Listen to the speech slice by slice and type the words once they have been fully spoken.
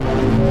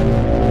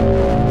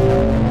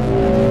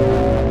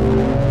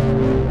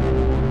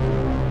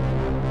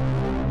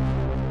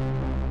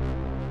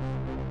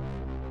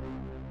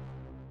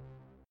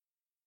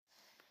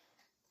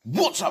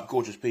What's up,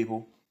 gorgeous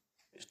people?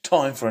 It's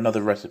time for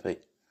another recipe.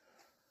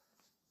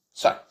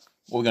 So,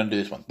 what we're going to do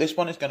this one. This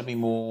one is going to be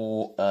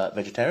more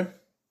vegetarian.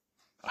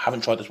 I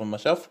haven't tried this one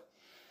myself.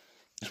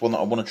 It's one that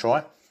I want to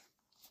try,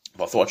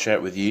 but I thought I'd share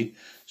it with you.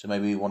 So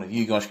maybe one of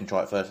you guys can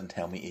try it first and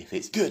tell me if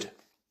it's good.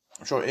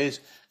 I'm sure it is,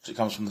 because it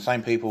comes from the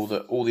same people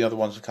that all the other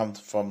ones have come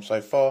from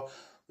so far,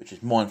 which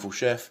is Mindful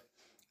Chef.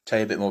 Tell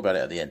you a bit more about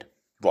it at the end.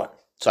 Right,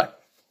 so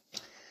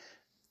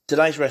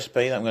today's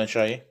recipe that I'm going to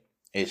show you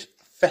is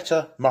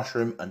feta,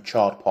 mushroom and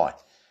chard pie.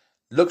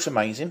 Looks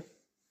amazing.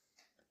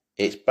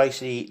 It's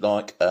basically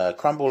like a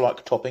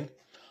crumble-like topping,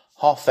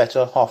 half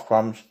feta, half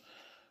crumbs,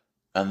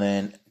 and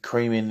then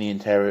cream in the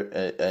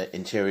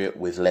interior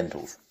with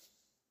lentils.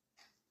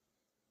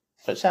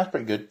 So it sounds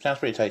pretty good, sounds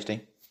pretty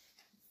tasty.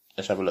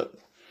 Let's have a look.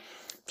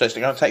 So it's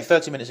going to take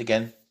 30 minutes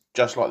again,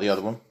 just like the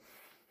other one.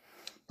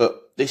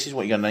 But this is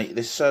what you're going to need.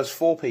 This serves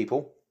 4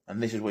 people,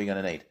 and this is what you're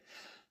going to need.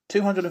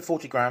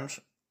 240 grams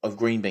of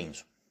green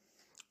beans.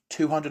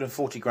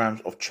 240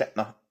 grams of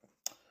chestnut,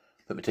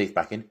 put my teeth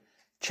back in,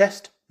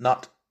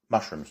 chestnut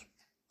mushrooms,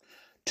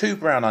 2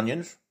 brown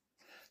onions,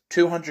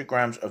 200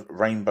 grams of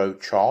rainbow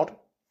chard,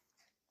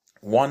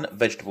 1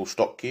 vegetable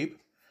stock cube,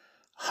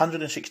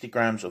 160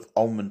 grams of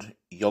almond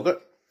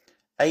yogurt,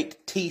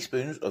 8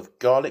 teaspoons of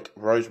garlic,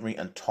 rosemary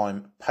and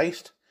thyme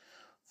paste,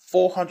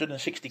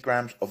 460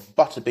 grams of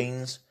butter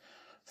beans,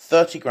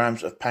 30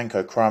 grams of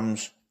panko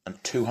crumbs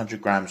and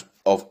 200 grams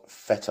of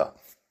feta.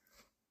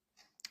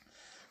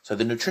 So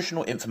the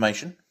nutritional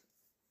information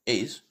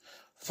is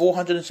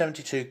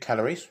 472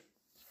 calories,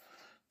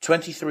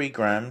 23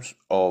 grams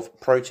of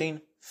protein,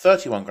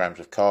 31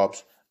 grams of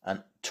carbs,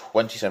 and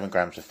 27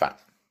 grams of fat.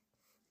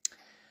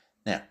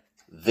 Now,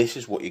 this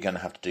is what you're going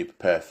to have to do to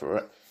prepare for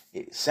it.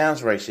 It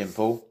sounds very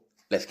simple.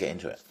 Let's get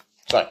into it.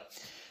 So,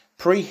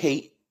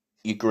 preheat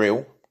your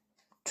grill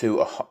to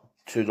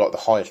like the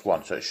highest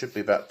one. So it should be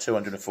about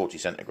 240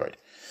 centigrade.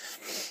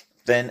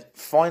 Then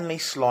finely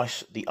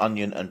slice the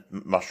onion and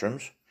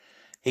mushrooms.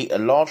 Heat a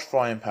large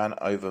frying pan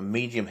over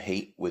medium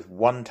heat with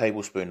 1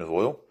 tablespoon of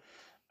oil.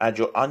 Add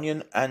your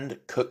onion and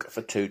cook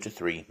for 2 to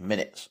 3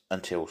 minutes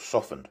until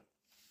softened.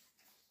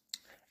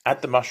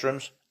 Add the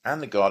mushrooms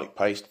and the garlic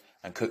paste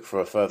and cook for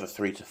a further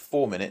 3 to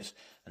 4 minutes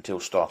until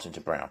starting to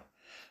brown.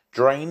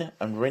 Drain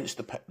and rinse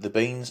the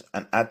beans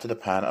and add to the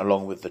pan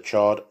along with the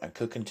chard and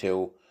cook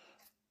until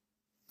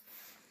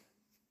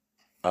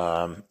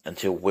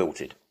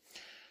wilted.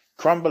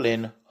 Crumble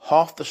in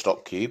half the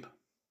stock cube.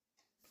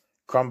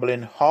 Crumble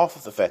in half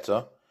of the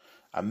feta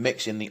and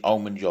mix in the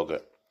almond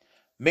yogurt.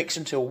 Mix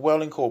until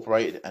well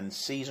incorporated and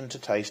season to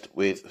taste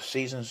with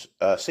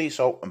sea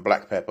salt and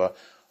black pepper.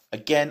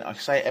 Again, I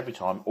say it every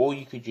time, or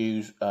you could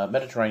use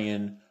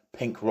Mediterranean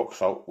pink rock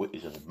salt, which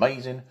is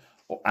amazing,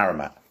 or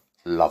aromat.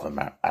 Love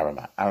aromat.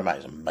 Aromat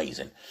is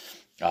amazing.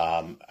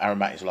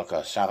 Aromat is like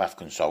a South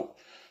African salt.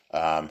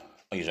 I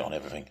use it on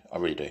everything. I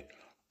really do.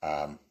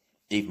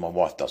 Even my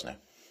wife does now.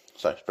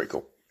 So it's pretty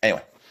cool.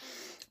 Anyway.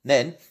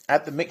 Then,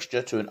 add the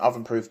mixture to an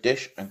oven-proof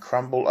dish and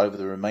crumble over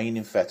the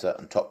remaining feta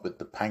and top with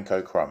the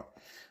panko crumb.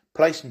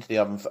 Place into the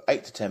oven for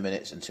 8 to 10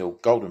 minutes until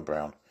golden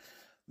brown.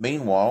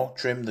 Meanwhile,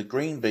 trim the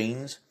green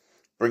beans.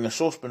 Bring a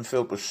saucepan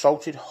filled with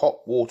salted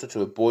hot water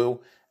to a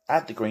boil.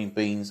 Add the green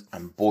beans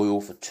and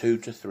boil for 2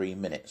 to 3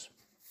 minutes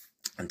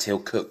until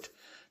cooked.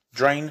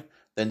 Drain,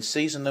 then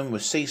season them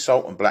with sea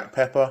salt and black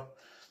pepper.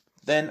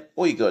 Then,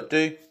 all you got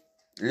to do,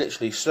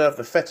 literally serve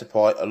the feta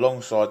pie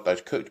alongside those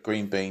cooked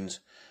green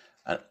beans.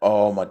 And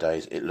oh my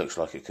days, it looks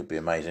like it could be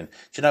amazing. Do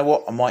you know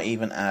what? I might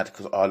even add,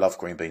 because I love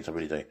green beans, I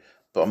really do.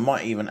 But I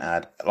might even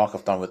add, like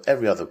I've done with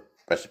every other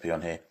recipe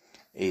on here,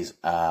 is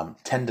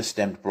tender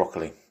stemmed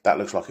broccoli. That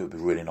looks like it would be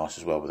really nice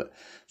as well with it.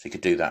 So you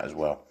could do that as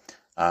well.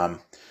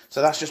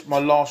 So that's just my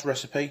last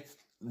recipe.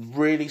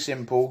 Really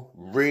simple,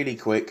 really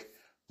quick,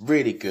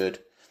 really good.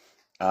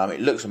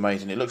 It looks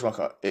amazing. It looks like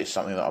it's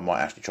something that I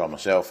might actually try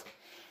myself.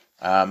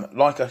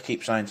 Like I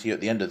keep saying to you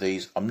at the end of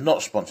these, I'm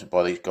not sponsored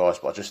by these guys,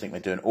 but I just think they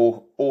do an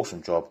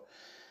awesome job.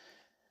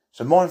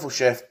 So Mindful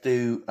Chef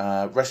do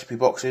recipe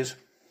boxes,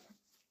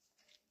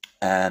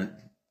 and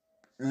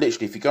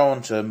literally if you go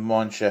on to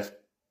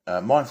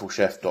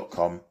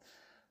mindfulchef.com,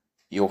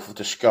 you'll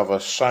discover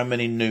so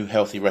many new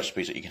healthy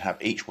recipes that you can have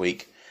each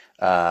week.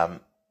 Their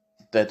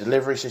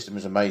delivery system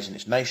is amazing.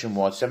 It's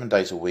nationwide, 7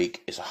 days a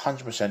week. It's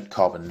 100%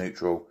 carbon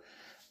neutral.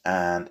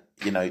 And,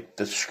 you know,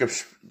 the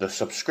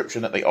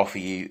subscription that they offer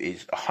you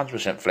is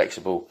 100%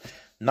 flexible,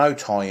 no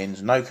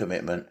tie-ins, no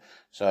commitment.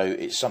 So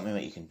it's something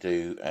that you can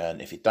do,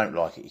 and if you don't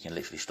like it, you can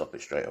literally stop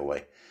it straight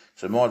away.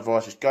 So my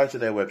advice is go to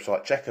their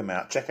website, check them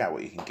out, check out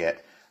what you can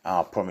get, and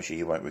I promise you,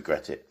 you won't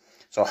regret it.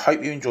 So I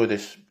hope you enjoy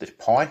this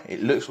pie.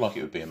 It looks like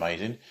it would be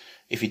amazing.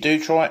 If you do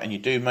try it and you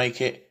do make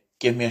it,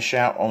 give me a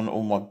shout on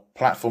all my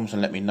platforms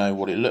and let me know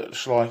what it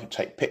looks like, and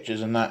take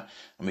pictures and that,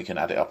 and we can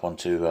add it up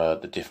onto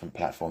the different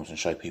platforms and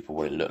show people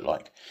what it looked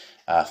like.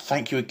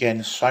 Thank you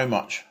again so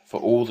much for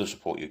all the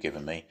support you've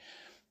given me.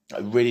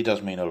 It really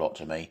does mean a lot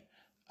to me.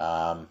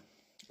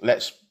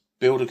 Let's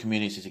build a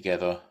community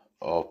together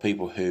of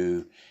people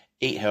who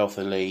eat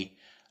healthily,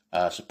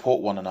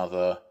 support one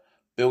another,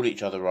 build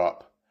each other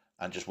up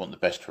and just want the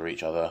best for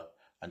each other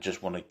and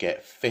just want to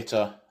get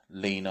fitter,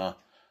 leaner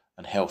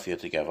and healthier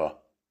together.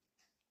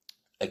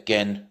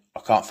 Again, I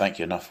can't thank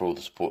you enough for all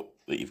the support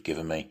that you've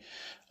given me.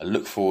 I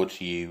look forward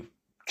to you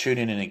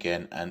tuning in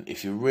again, and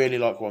if you really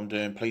like what I'm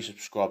doing, please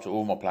subscribe to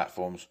all my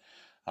platforms,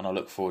 and I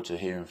look forward to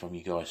hearing from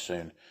you guys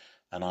soon,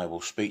 and I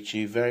will speak to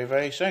you very,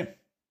 very soon.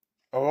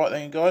 Alright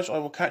then guys, I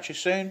will catch you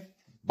soon.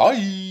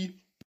 Bye!